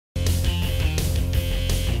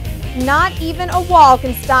Not even a wall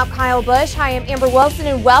can stop Kyle Busch. Hi, I'm Amber Wilson,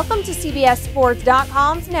 and welcome to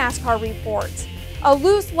CBSSports.com's NASCAR Report. A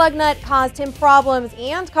loose lug nut caused him problems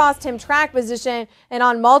and cost him track position, and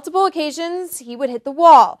on multiple occasions, he would hit the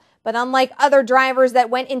wall. But unlike other drivers that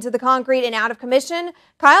went into the concrete and out of commission,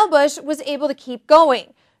 Kyle Busch was able to keep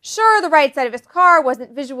going. Sure, the right side of his car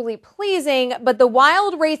wasn't visually pleasing, but the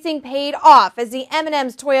wild racing paid off as the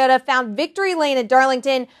M&M's Toyota found victory lane at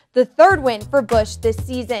Darlington, the third win for Busch this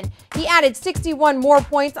season. He added 61 more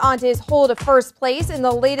points onto his hold of first place in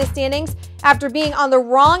the latest standings after being on the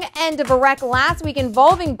wrong end of a wreck last week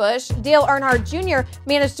involving Busch. Dale Earnhardt Jr.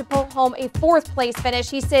 managed to pull home a fourth place finish.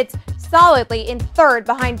 He sits solidly in third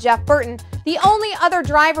behind Jeff Burton. The only other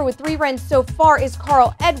driver with 3 wins so far is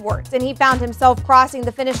Carl Edwards, and he found himself crossing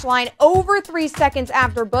the finish line over 3 seconds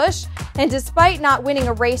after Busch. And despite not winning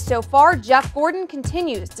a race so far, Jeff Gordon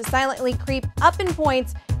continues to silently creep up in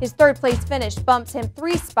points. His third place finish bumps him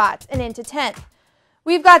 3 spots and into 10th.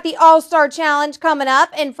 We've got the All-Star Challenge coming up,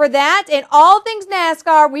 and for that and all things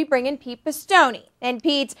NASCAR, we bring in Pete Pistone. And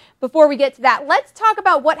Pete, before we get to that, let's talk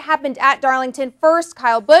about what happened at Darlington. First,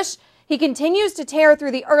 Kyle Busch. He continues to tear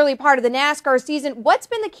through the early part of the NASCAR season. What's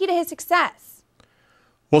been the key to his success?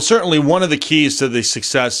 Well, certainly one of the keys to the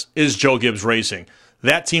success is Joe Gibbs Racing.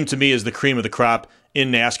 That team, to me, is the cream of the crop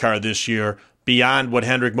in NASCAR this year. Beyond what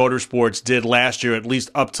Hendrick Motorsports did last year, at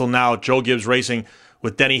least up till now, Joe Gibbs Racing,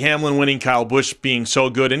 with Denny Hamlin winning, Kyle Busch being so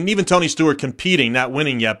good, and even Tony Stewart competing, not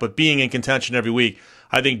winning yet, but being in contention every week.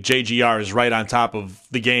 I think JGR is right on top of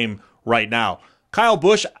the game right now. Kyle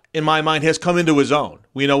Busch, in my mind, has come into his own.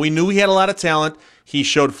 We knew he had a lot of talent. He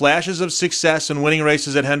showed flashes of success in winning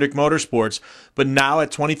races at Hendrick Motorsports, but now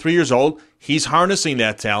at 23 years old, he's harnessing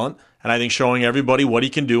that talent, and I think showing everybody what he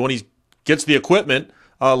can do when he gets the equipment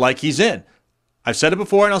like he's in. I've said it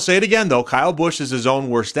before, and I'll say it again, though. Kyle Busch is his own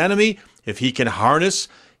worst enemy. If he can harness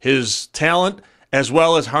his talent as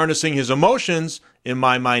well as harnessing his emotions, in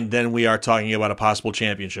my mind, then we are talking about a possible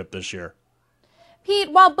championship this year.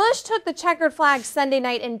 Pete, while Busch took the checkered flag Sunday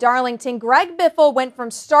night in Darlington, Greg Biffle went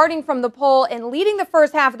from starting from the pole and leading the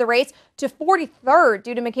first half of the race to 43rd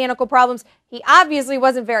due to mechanical problems. He obviously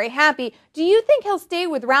wasn't very happy. Do you think he'll stay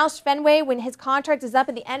with Roush Fenway when his contract is up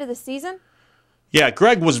at the end of the season? Yeah,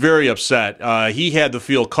 Greg was very upset. He had the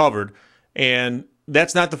field covered, and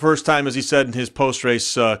that's not the first time, as he said in his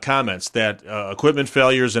post-race comments, that equipment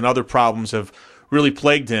failures and other problems have really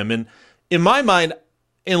plagued him. And in my mind,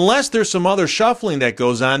 unless there's some other shuffling that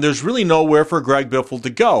goes on, there's really nowhere for Greg Biffle to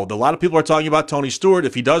go. A lot of people are talking about Tony Stewart.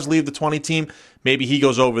 If he does leave the 20 team, maybe he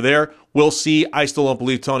goes over there. We'll see. I still don't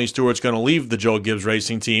believe Tony Stewart's going to leave the Joe Gibbs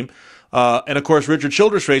Racing team. And, of course, Richard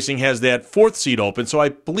Childress Racing has that 4th seat open, so I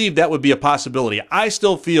believe that would be a possibility. I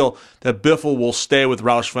still feel that Biffle will stay with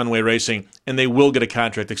Roush Fenway Racing, and they will get a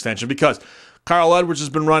contract extension because Carl Edwards has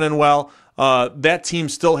been running well. That team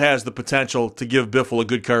still has the potential to give Biffle a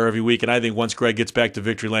good car every week, and I think once Greg gets back to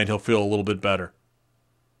victory lane, he'll feel a little bit better.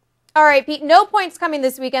 All right, Pete, no points coming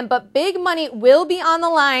this weekend, but big money will be on the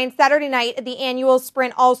line Saturday night at the annual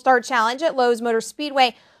Sprint All-Star Challenge at Lowe's Motor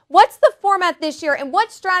Speedway. What's the format this year, and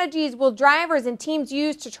what strategies will drivers and teams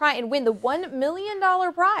use to try and win the $1 million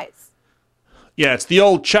prize? Yeah, it's the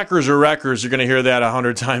old checkers or wreckers. You're going to hear that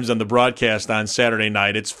 100 times on the broadcast on Saturday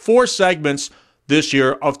night. It's 4 segments this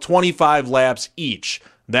year of 25 laps each.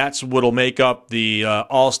 That's what will make up the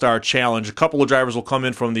All-Star Challenge. A couple of drivers will come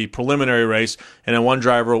in from the preliminary race, and then one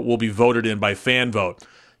driver will be voted in by fan vote.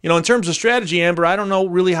 In terms of strategy, Amber, I don't know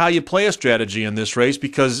really how you play a strategy in this race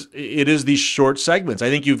because it is these short segments. I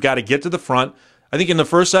think you've got to get to the front. I think in the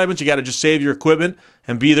first segment, you got to just save your equipment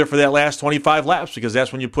and be there for that last 25 laps because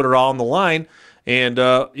that's when you put it all on the line. And,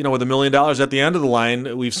 with $1 million at the end of the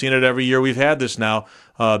line, we've seen it every year we've had this now.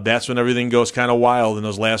 That's when everything goes kind of wild, and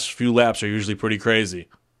those last few laps are usually pretty crazy.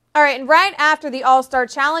 All right, and right after the All-Star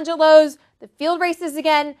Challenge at Lowe's, the field races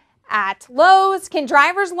again at Lowe's. Can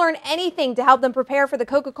drivers learn anything to help them prepare for the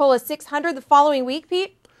Coca-Cola 600 the following week,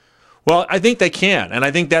 Pete? Well, I think they can, and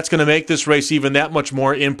I think that's going to make this race even that much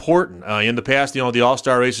more important. In the past, the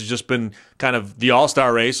All-Star race has just been kind of the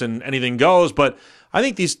All-Star race and anything goes, but I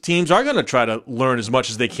think these teams are going to try to learn as much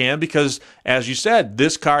as they can because, as you said,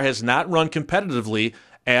 this car has not run competitively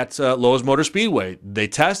at Lowe's Motor Speedway. They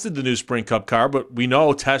tested the new Sprint Cup car, but we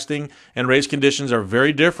know testing and race conditions are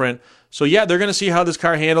very different. So, yeah, they're going to see how this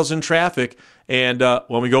car handles in traffic. And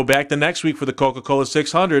when we go back the next week for the Coca-Cola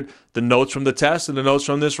 600, the notes from the test and the notes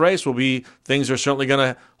from this race will be things they're certainly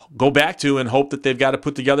going to go back to and hope that they've got to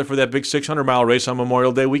put together for that big 600-mile race on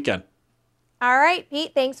Memorial Day weekend. All right,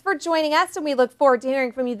 Pete, thanks for joining us, and we look forward to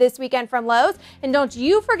hearing from you this weekend from Lowe's. And don't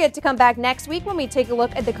you forget to come back next week when we take a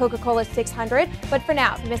look at the Coca-Cola 600. But for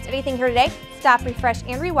now, if you missed anything here today, stop, refresh,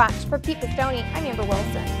 and rewatch. For Pete Pistone, I'm Amber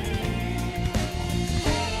Wilson.